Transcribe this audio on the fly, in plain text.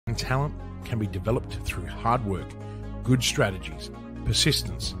Talent can be developed through hard work, good strategies,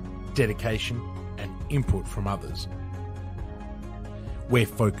 persistence, dedication, and input from others. Where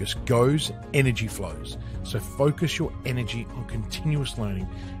focus goes, energy flows. So focus your energy on continuous learning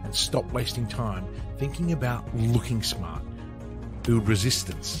and stop wasting time thinking about looking smart. Build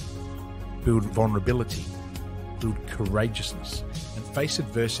resistance, build vulnerability, build courageousness, and face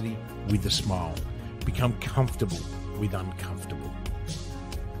adversity with a smile. Become comfortable with uncomfortable.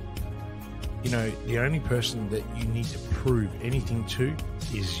 You know, the only person that you need to prove anything to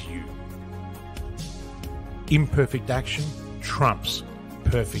is you. Imperfect action trumps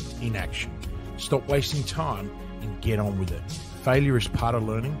perfect inaction. Stop wasting time and get on with it. Failure is part of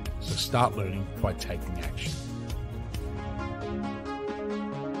learning, so start learning by taking action.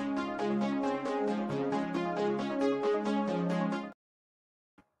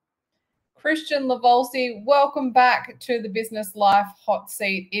 Kristian, Livolsi, welcome back to the Business Life Hot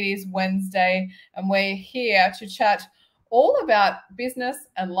Seat. It is Wednesday and we're here to chat all about business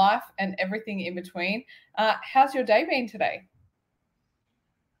and life and everything in between. How's your day been today?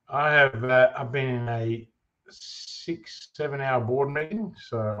 I've been in a 6-7 hour board meeting,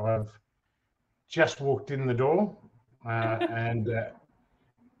 so I've just walked in the door, and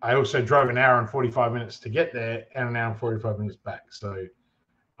I also drove an hour and 45 minutes to get there and an hour and 45 minutes back. So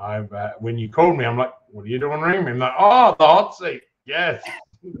I've when you called me, I'm like, "What are you doing, ring me?" I'm like, "Oh, the hot seat, yes,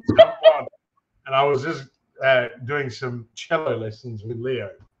 jump on." And I was just doing some cello lessons with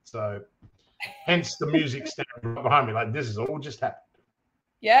Leo, so hence the music standing right behind me. Like, this is all just happened.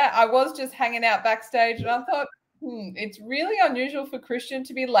 Yeah, I was just hanging out backstage and I thought, it's really unusual for Kristian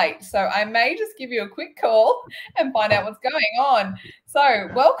to be late. So I may just give you a quick call and find out what's going on. So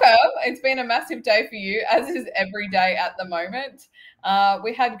welcome. It's been a massive day for you, as is every day at the moment.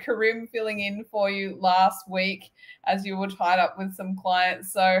 We had Karim filling in for you last week as you were tied up with some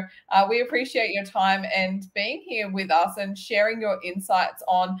clients. So we appreciate your time and being here with us and sharing your insights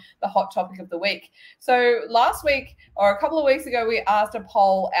on the hot topic of the week. So last week, or a couple of weeks ago, we asked a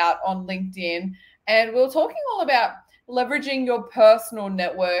poll out on LinkedIn, and we were talking all about leveraging your personal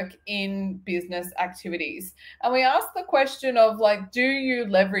network in business activities. And we asked the question of, like, do you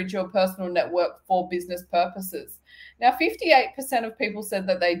leverage your personal network for business purposes? Now, 58% of people said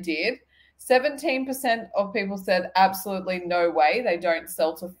that they did. 17% of people said absolutely no way, they don't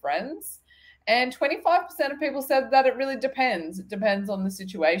sell to friends. And 25% of people said that it really depends. It depends on the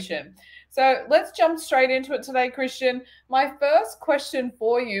situation. So let's jump straight into it today, Kristian. My first question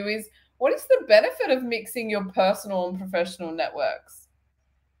for you is, what is the benefit of mixing your personal and professional networks?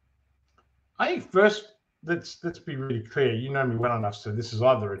 I think first, let's be really clear. You know me well enough, so this is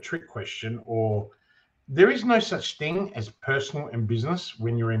either a trick question or there is no such thing as personal and business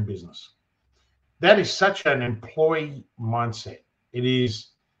when you're in business. That is such an employee mindset. It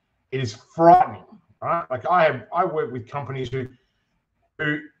is frightening, right? Like I work with companies who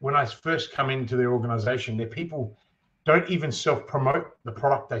when I first come into their organization, their people don't even self-promote the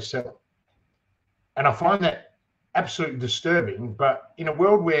product they sell. And I find that absolutely disturbing. But in a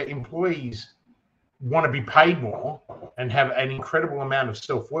world where employees want to be paid more and have an incredible amount of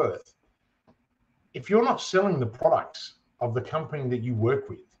self-worth, if you're not selling the products of the company that you work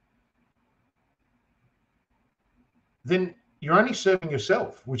with, then you're only serving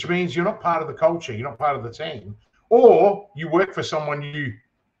yourself, which means you're not part of the culture, you're not part of the team, or you work for someone you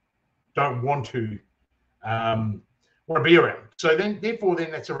don't want to be around. So therefore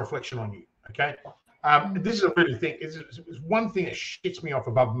that's a reflection on you. Okay. This is a really thing. It's one thing that shits me off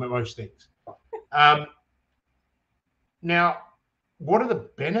above most things. Now, what are the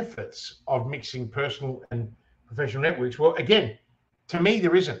benefits of mixing personal and professional networks? Well, again, to me,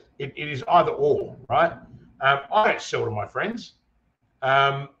 there isn't. It is either or, right? I don't sell to my friends.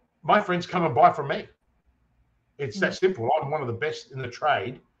 My friends come and buy from me. It's that simple. I'm one of the best in the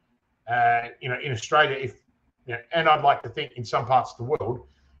trade, in Australia, and I'd like to think in some parts of the world,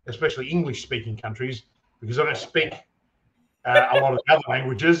 especially English-speaking countries, because I don't speak a lot of the other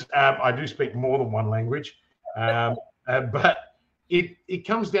languages. I do speak more than one language, but it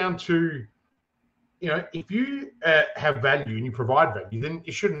comes down to, if you have value and you provide value, then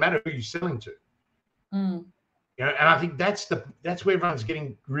it shouldn't matter who you're selling to. And I think that's where everyone's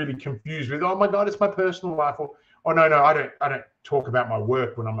getting really confused with, oh my God, it's my personal life, or oh no, I don't talk about my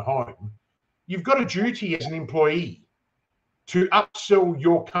work when I'm at home. You've got a duty as an employee to upsell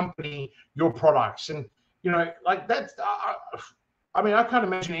your company, your products, and like that's. I mean, I can't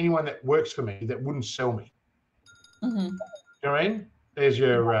imagine anyone that works for me that wouldn't sell me. You know what I mean? There's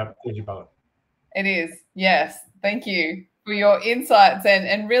your bullet. It is, yes. Thank you for your insights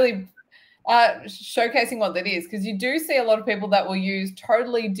and really showcasing what that is, because you do see a lot of people that will use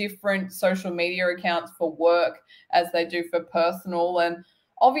totally different social media accounts for work as they do for personal. And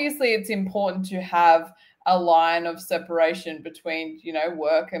obviously it's important to have a line of separation between, you know,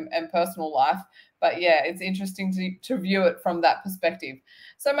 work and personal life. But yeah, it's interesting to view it from that perspective.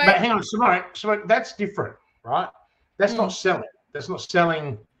 So, mate, but hang on, Simone, that's different, right? That's not selling. That's not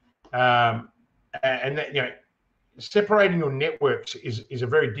selling. And that, you know, separating your networks is a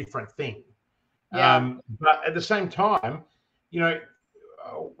very different thing. Yeah. But at the same time, you know,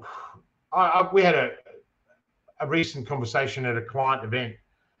 we had a recent conversation at a client event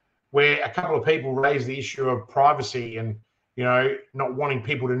where a couple of people raised the issue of privacy and, you know, not wanting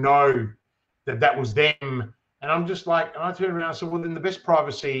people to know that was them. And I'm just like, and I turned around and said, well, then the best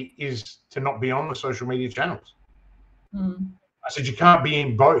privacy is to not be on the social media channels. I said, you can't be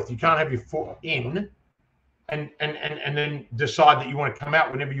in both. You can't have your foot in and then decide that you want to come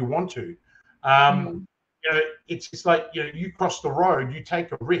out whenever you want to. You know, it's like, you know, you cross the road, you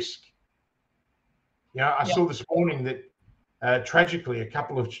take a risk. You know, I saw this morning that tragically a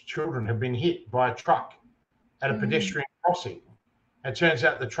couple of children have been hit by a truck at a pedestrian crossing. It turns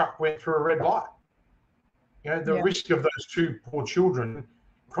out the truck went through a red light. You know, the risk of those two poor children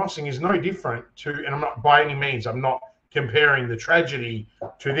crossing is no different to, and I'm not by any means, I'm not comparing the tragedy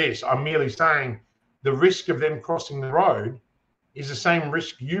to this. I'm merely saying the risk of them crossing the road is the same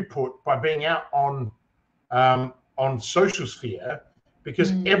risk you put by being out on social sphere,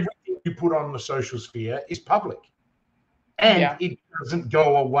 because everything you put on the social sphere is public and it doesn't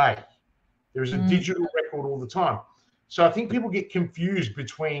go away. There is a digital record all the time. So I think people get confused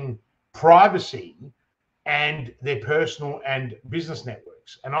between privacy and their personal and business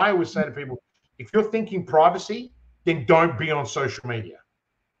networks. And I always say to people, if you're thinking privacy, then don't be on social media.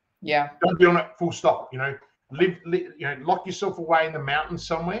 Yeah. Don't be on it, full stop. You know, live, you know, lock yourself away in the mountains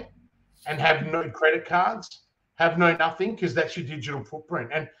somewhere and have no credit cards, have no nothing, because that's your digital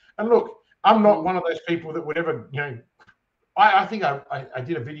footprint. And look, I'm not one of those people that would ever, you know, I think I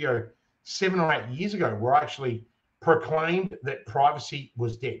did a video 7 or 8 years ago where I actually proclaimed that privacy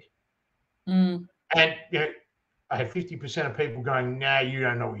was dead. And, you know, I had 50% of people going, nah, you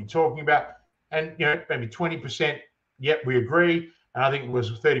don't know what you're talking about. And, you know, maybe 20%, yep, we agree. And I think it was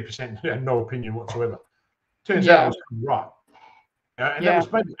 30% who had no opinion whatsoever. Turns out I was right. You know, and that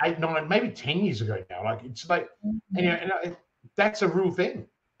was maybe 8, 9, maybe 10 years ago now. Like, it's like, and, you know, and that's a real thing.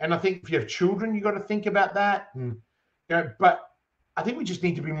 And I think if you have children, you got to think about that. And, you know, but I think we just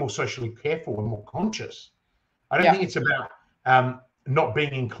need to be more socially careful and more conscious. I don't think it's about not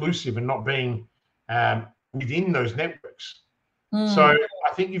being inclusive and not being within those networks. So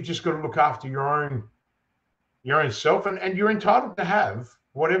I think you've just got to look after your own self, and you're entitled to have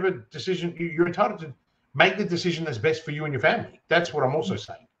whatever decision you're entitled to make, the decision that's best for you and your family. That's what I'm also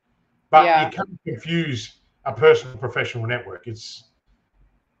saying. But you can't confuse a personal professional network. It's,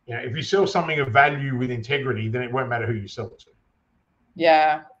 you know, if you sell something of value with integrity, then it won't matter who you sell it to.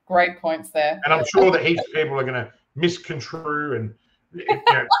 Yeah, great points there. And I'm sure that heaps of people are going to misconstrue and, you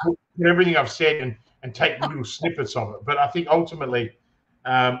know, put everything I've said and take little snippets of it. But I think ultimately,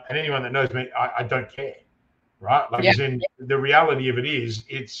 and anyone that knows me, I don't care, right? Like, as in, the reality of it is,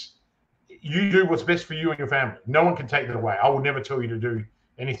 it's, you do what's best for you and your family. No one can take that away. I will never tell you to do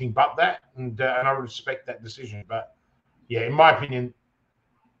anything but that, and I respect that decision. But yeah, in my opinion,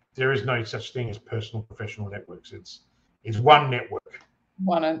 there is no such thing as personal professional networks. It's one network.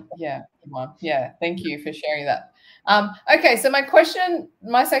 One. Yeah. Thank you for sharing that. Okay, so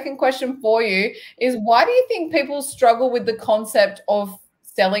my second question for you is, why do you think people struggle with the concept of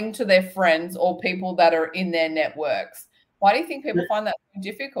selling to their friends or people that are in their networks? Why do you think people find that so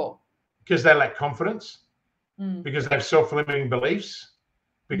difficult? Because they lack confidence, because they have self-limiting beliefs,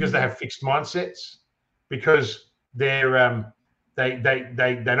 because they have fixed mindsets, because they're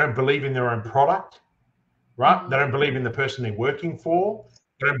they don't believe in their own product, right? They don't believe in the person they're working for.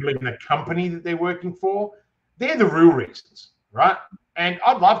 They don't believe in the company that they're working for. They're the real reasons, right? And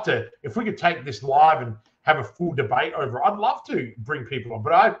I'd love to, if we could take this live and have a full debate over it, I'd love to bring people on.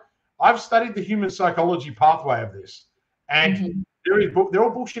 But I've studied the human psychology pathway of this, and they're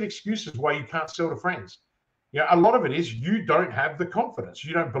all bullshit excuses why you can't sell to friends. You know, a lot of it is you don't have the confidence.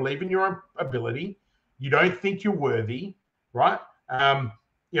 You don't believe in your own ability. You don't think you're worthy, right?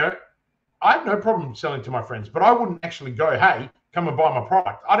 You know, I have no problem selling to my friends, but I wouldn't actually go, hey, come and buy my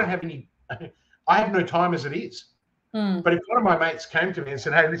product. I have no time as it is. But if one of my mates came to me and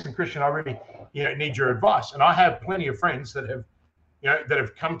said, hey, listen, Kristian, I really, you know, need your advice. And I have plenty of friends that have, you know, that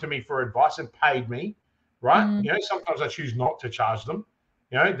have come to me for advice and paid me, right? You know, sometimes I choose not to charge them,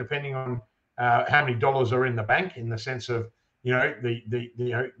 you know, depending on how many dollars are in the bank, in the sense of,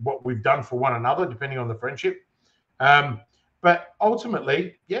 what we've done for one another, depending on the friendship. But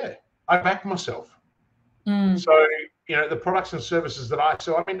ultimately, yeah, I back myself. So, the products and services that I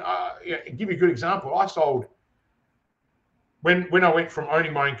sell, I mean, give you a good example. I sold, when I went from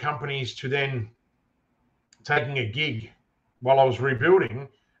owning my own companies to then taking a gig while I was rebuilding,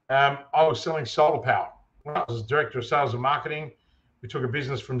 I was selling solar power. When I was director of sales and marketing, we took a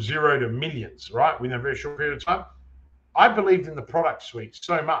business from 0 to millions, right, within a very short period of time. I believed in the product suite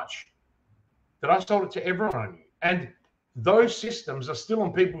so much that I sold it to everyone I knew. And those systems are still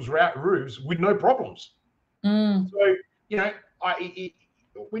on people's roofs with no problems. So,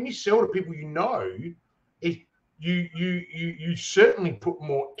 when you sell to people, you certainly put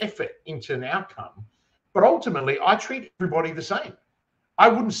more effort into an outcome. But ultimately, I treat everybody the same. I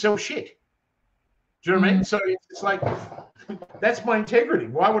wouldn't sell shit. Do you know what I mean? So it's like, that's my integrity.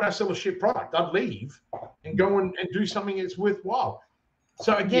 Why would I sell a shit product? I'd leave and go and do something that's worthwhile.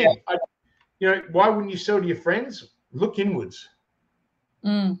 So again, why wouldn't you sell to your friends? Look inwards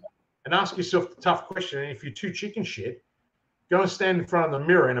and ask yourself the tough question. And if you're too chicken shit, go and stand in front of the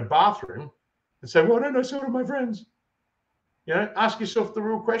mirror in a bathroom and say, "Why don't I sell to my friends?" Ask yourself the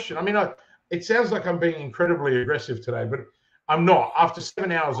real question. I mean, it sounds like I'm being incredibly aggressive today, but I'm not. After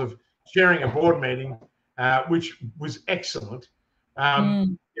 7 hours of sharing a board meeting, which was excellent,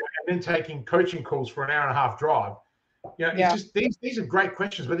 and then taking coaching calls for an hour and a half drive, it's just these are great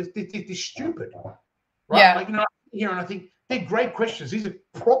questions, but they're stupid, right? Yeah. Like, and I think they're great questions. These are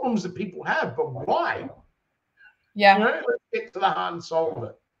problems that people have, but why? Yeah. Let's get to the heart and soul of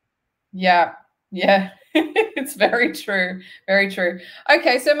it. Yeah. Yeah. It's very true. Very true.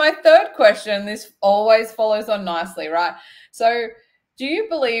 Okay. So my third question, this always follows on nicely, right? So do you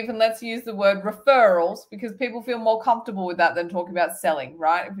believe, and let's use the word referrals because people feel more comfortable with that than talking about selling,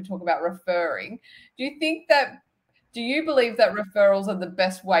 right? If we talk about referring, do you believe that referrals are the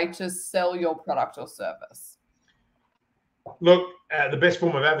best way to sell your product or service? Look, the best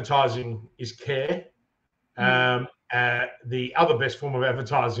form of advertising is care. The other best form of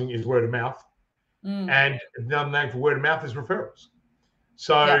advertising is word of mouth. And another name for word of mouth is referrals.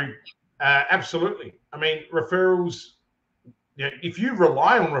 So absolutely. I mean, referrals, if you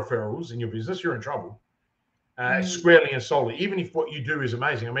rely on referrals in your business, you're in trouble, squarely and solely, even if what you do is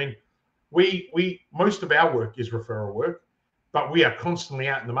amazing. I mean, we most of our work is referral work, but we are constantly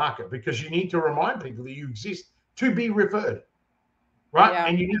out in the market because you need to remind people that you exist to be referred, right?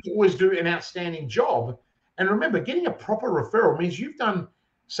 And you need to always do an outstanding job. And remember, getting a proper referral means you've done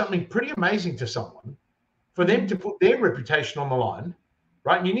something pretty amazing to someone for them to put their reputation on the line,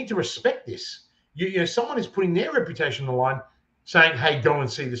 right? And you need to respect this. Someone is putting their reputation on the line saying, "Hey, go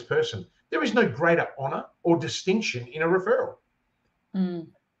and see this person." There is no greater honor or distinction in a referral.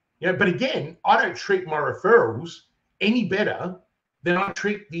 But again, I don't treat my referrals any better than I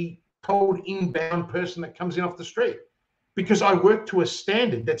treat the cold inbound person that comes in off the street because I work to a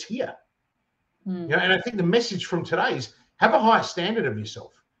standard that's here. And I think the message from today is have a higher standard of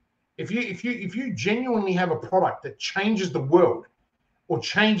yourself. If you genuinely have a product that changes the world or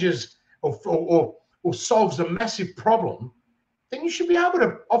changes or solves a massive problem, then you should be able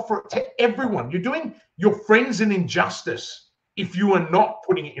to offer it to everyone. You're doing your friends an injustice if you are not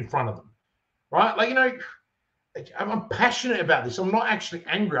putting it in front of them, right? Like, I'm passionate about this. I'm not actually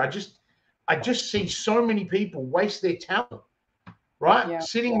angry. I just see so many people waste their talent, right?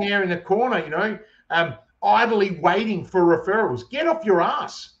 Sitting there in the corner, idly waiting for referrals. Get off your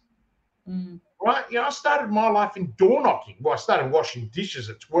ass, right? I started my life in door knocking. Well, I started washing dishes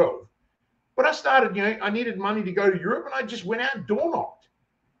at 12. But I started, I needed money to go to Europe and I just went out and door knocked.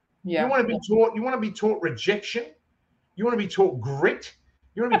 You want to be taught rejection. You want to be taught grit.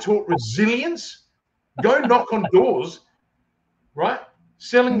 You want to be taught resilience. Go knock on doors, right?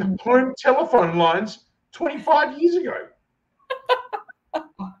 Selling home telephone lines 25 years ago. I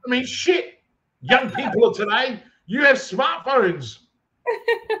mean, shit. Young people of today, you have smartphones.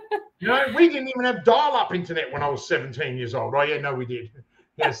 We didn't even have dial-up internet when I was 17 years old. Oh, yeah, no, we did.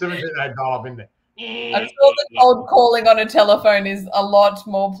 Yeah, 17 had dial-up internet. I'm sure the cold calling on a telephone is a lot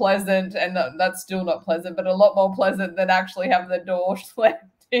more pleasant, and that's still not pleasant, but a lot more pleasant than actually having the door slammed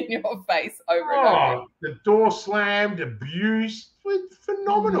in your face over and over. The door slammed, abuse,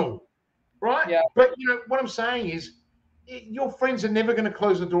 phenomenal, right? Yeah. But what I'm saying is, your friends are never going to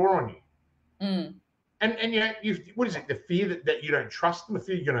close the door on you. And what is it? The fear that you don't trust them, the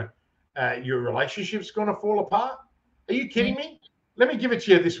fear your relationship's going to fall apart. Are you kidding me? Let me give it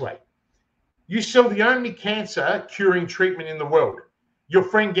to you this way. You sell the only cancer curing treatment in the world. Your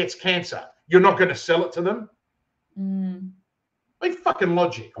friend gets cancer. You're not going to sell it to them? Like fucking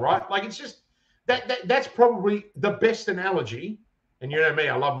logic, right? Like that's probably the best analogy. And you know me,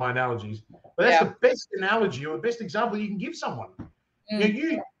 I love my analogies. But that's the best analogy or the best example you can give someone.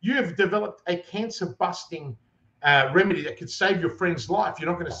 You have developed a cancer-busting remedy that could save your friend's life. You're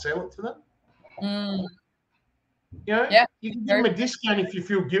not going to sell it to them. You can give them a discount if you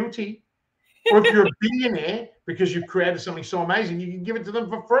feel guilty, or if you're a billionaire because you've created something so amazing, you can give it to them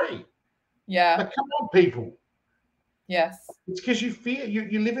for free. Yeah. But come on, people. Yes. It's because you fear.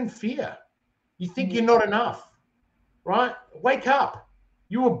 You live in fear. You think you're not enough, right? Wake up.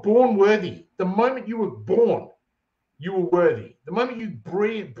 You were born worthy. The moment you were born, you were worthy. The moment you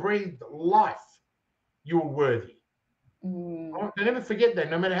breathed life, you were worthy. Right? Don't ever forget that.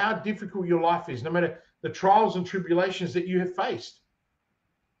 No matter how difficult your life is, no matter the trials and tribulations that you have faced.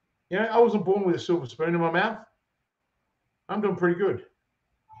 I wasn't born with a silver spoon in my mouth. I'm doing pretty good.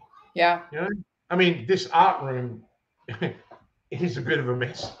 Yeah. I mean, this art room is a bit of a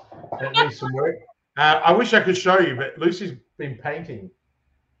mess. It needs some work. I wish I could show you, but Lucy's been painting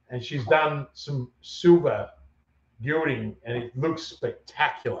and she's done some silver gilding and it looks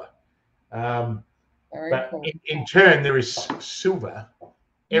spectacular. But cool. in turn, there is silver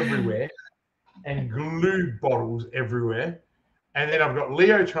everywhere and glue bottles everywhere. And then I've got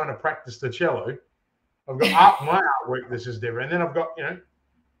Leo trying to practice the cello. I've got my artwork that's just there. And then I've got,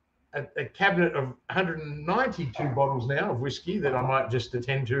 a cabinet of 192 bottles now of whiskey that I might just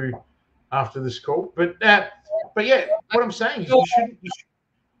attend to after this call. But yeah, what I'm saying is you shouldn't.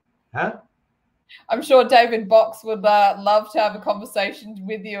 Huh? I'm sure David Box would love to have a conversation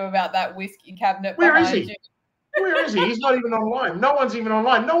with you about that whiskey cabinet. Where is he? Where is he? He's not even online. No one's even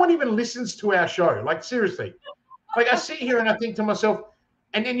online. No one even listens to our show. Like, seriously. Like, I sit here and I think to myself,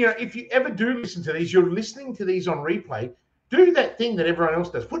 and then, if you ever do listen to these, you're listening to these on replay, do that thing that everyone else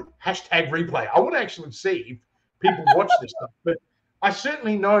does. Put #replay. I want to actually see if people watch this stuff. But I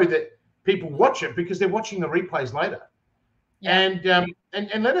certainly know that people watch it because they're watching the replays later. Yeah.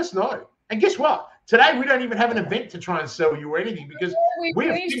 And let us know. And guess what? Today we don't even have an event to try and sell you or anything because we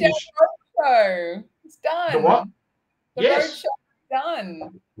have finished. Roadshow. It's done. The what? The roadshow is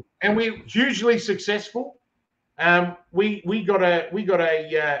done. And we're hugely successful. We got a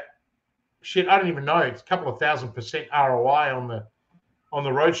shit. I don't even know. It's a couple of 1,000% ROI on the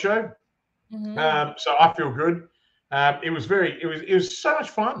roadshow. So I feel good. It was so much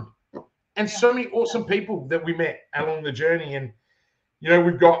fun, and so many awesome people that we met along the journey. And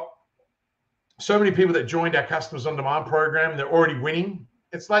we've got so many people that joined our Customers on Demand program. They're already winning.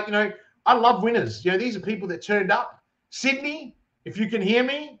 It's like, I love winners. These are people that turned up. Sydney, if you can hear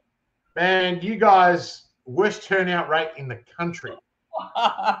me, man, you guys, worst turnout rate in the country.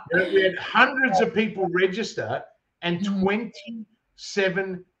 We had hundreds of people register and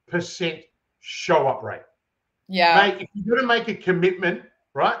 27% show up rate. Yeah. Mate, if you're going to make a commitment,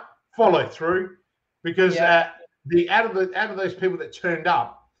 right, follow through, because out of those people that turned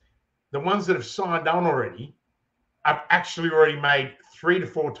up, the ones that have signed on already have actually already made 3 to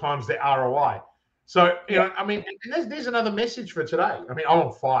 4 times their ROI. So, I mean, and there's another message for today. I mean, I'm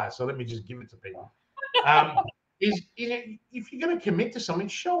on fire, so let me just give it to people. If you're going to commit to something,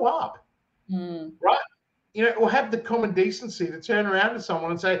 show up, right? Or have the common decency to turn around to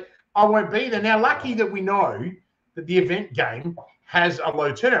someone and say, I won't be there. Now, lucky that we know that the event game has a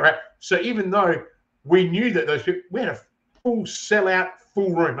low turnout rate. So even though we knew that those people, we had a full sellout,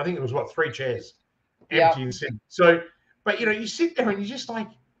 full room. I think it was 3 chairs empty and sitting. So, but you sit there and you're just like,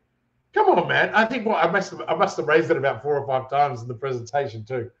 come on, man. I think I must have raised it about 4 or 5 times in the presentation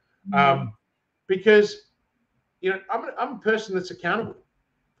too. Because I'm a person that's accountable.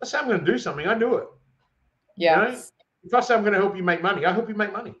 If I say I'm going to do something, I do it. Yes. If I say I'm going to help you make money, I help you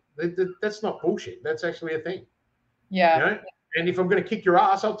make money. That's not bullshit. That's actually a thing. Yeah. And if I'm going to kick your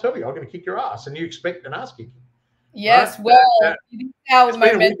ass, I'll tell you I'm going to kick your ass, and you expect an ass kicking. Yes. Right? Well, it's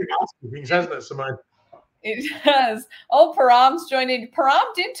been a week of ass kickings, hasn't it, Simone? It has. Oh, Param's joined in.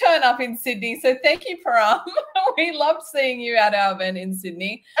 Param did turn up in Sydney, so thank you, Param. We loved seeing you at our event in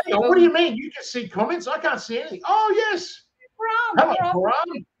Sydney. Hey, what do you mean? You can see comments? I can't see anything. Oh, yes. Param. Hello,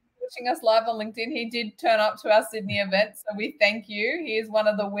 Param. Watching us live on LinkedIn. He did turn up to our Sydney event, so we thank you. He is one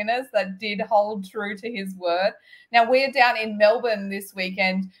of the winners that did hold true to his word. Now, we're down in Melbourne this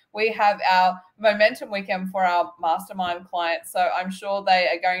weekend. We have our Momentum Weekend for our mastermind clients, so I'm sure they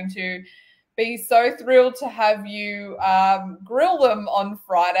are going to be so thrilled to have you grill them on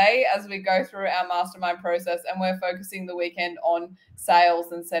Friday as we go through our mastermind process, and we're focusing the weekend on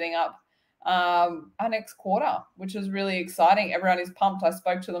sales and setting up our next quarter, which is really exciting. Everyone is pumped. I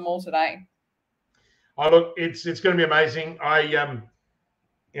spoke to them all today. Oh, look, it's going to be amazing. I've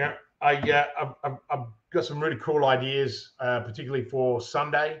got some really cool ideas, particularly for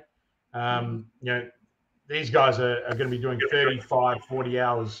Sunday. You know, these guys are going to be doing 35, 40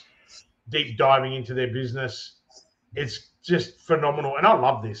 hours deep diving into their business. It's just phenomenal. And I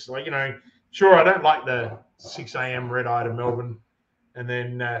love this. Like, you know, sure, I don't like the 6 a.m. red eye to Melbourne and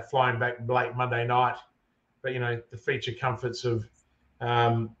then flying back late Monday night. But, you know, the feature comforts of,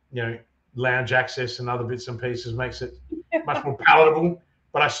 you know, lounge access and other bits and pieces makes it much more palatable.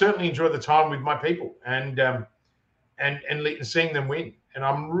 But I certainly enjoy the time with my people and seeing them win. And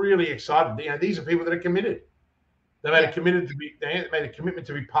I'm really excited. You know, these are people that are committed. They made a commitment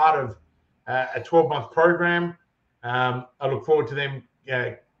to be part of a 12-month program. I look forward to them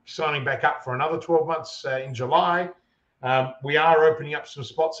signing back up for another 12 months in July. We are opening up some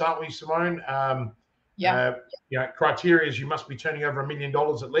spots, aren't we, Simone? You know, criteria is you must be turning over $1 million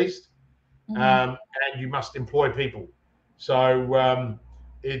at least, and you must employ people. So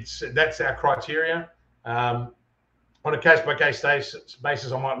that's our criteria. On a case-by-case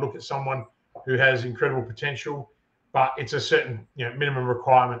basis, I might look at someone who has incredible potential, but it's a certain, you know, minimum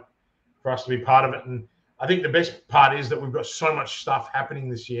requirement for us to be part of it. And I think the best part is that we've got so much stuff happening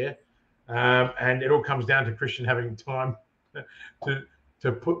this year, and it all comes down to Kristian having time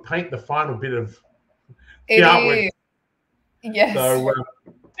to paint the final bit of the artwork. Yes. So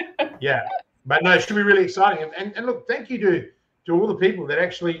yeah, but no, it should be really exciting. And look, thank you to all the people that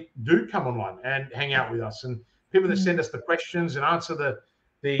actually do come online and hang out with us, and people that send us the questions and answer the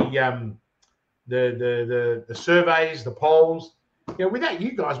surveys, the polls. You know, without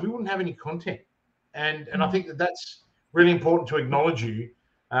you guys, we wouldn't have any content. And I think that's really important to acknowledge you.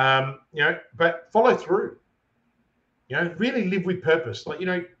 You know, but follow through. You know, really live with purpose. Like, you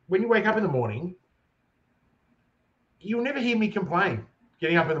know, when you wake up in the morning, you'll never hear me complain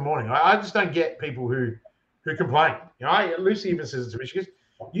getting up in the morning. I just don't get people who complain. You know, Lucy even says it to me. She goes,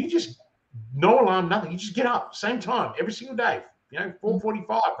 "You just no alarm, nothing. You just get up, same time every single day. You know,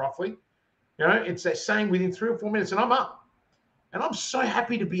 4:45 roughly. You know, it's that same within 3 or 4 minutes, and I'm up, and I'm so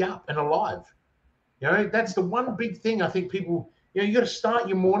happy to be up and alive. You know, that's the one big thing I think people. You know, you got to start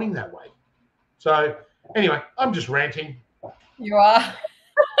your morning that way. So anyway, I'm just ranting. You are.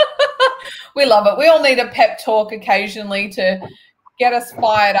 We love it. We all need a pep talk occasionally to get us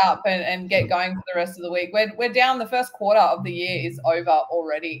fired up and get going for the rest of the week. We're down. The first quarter of the year is over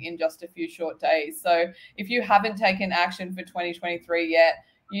already in just a few short days. So if you haven't taken action for 2023 yet,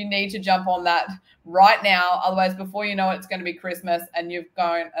 you need to jump on that right now. Otherwise, before you know it, it's going to be Christmas and you've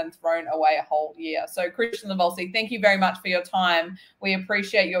gone and thrown away a whole year. So Kristian Livolsi, thank you very much for your time. We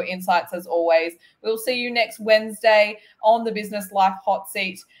appreciate your insights as always. We'll see you next Wednesday on the Business Life Hot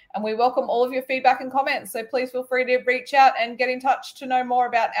Seat. And we welcome all of your feedback and comments. So please feel free to reach out and get in touch to know more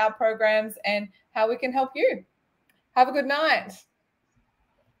about our programs and how we can help you. Have a good night.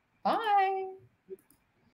 Bye.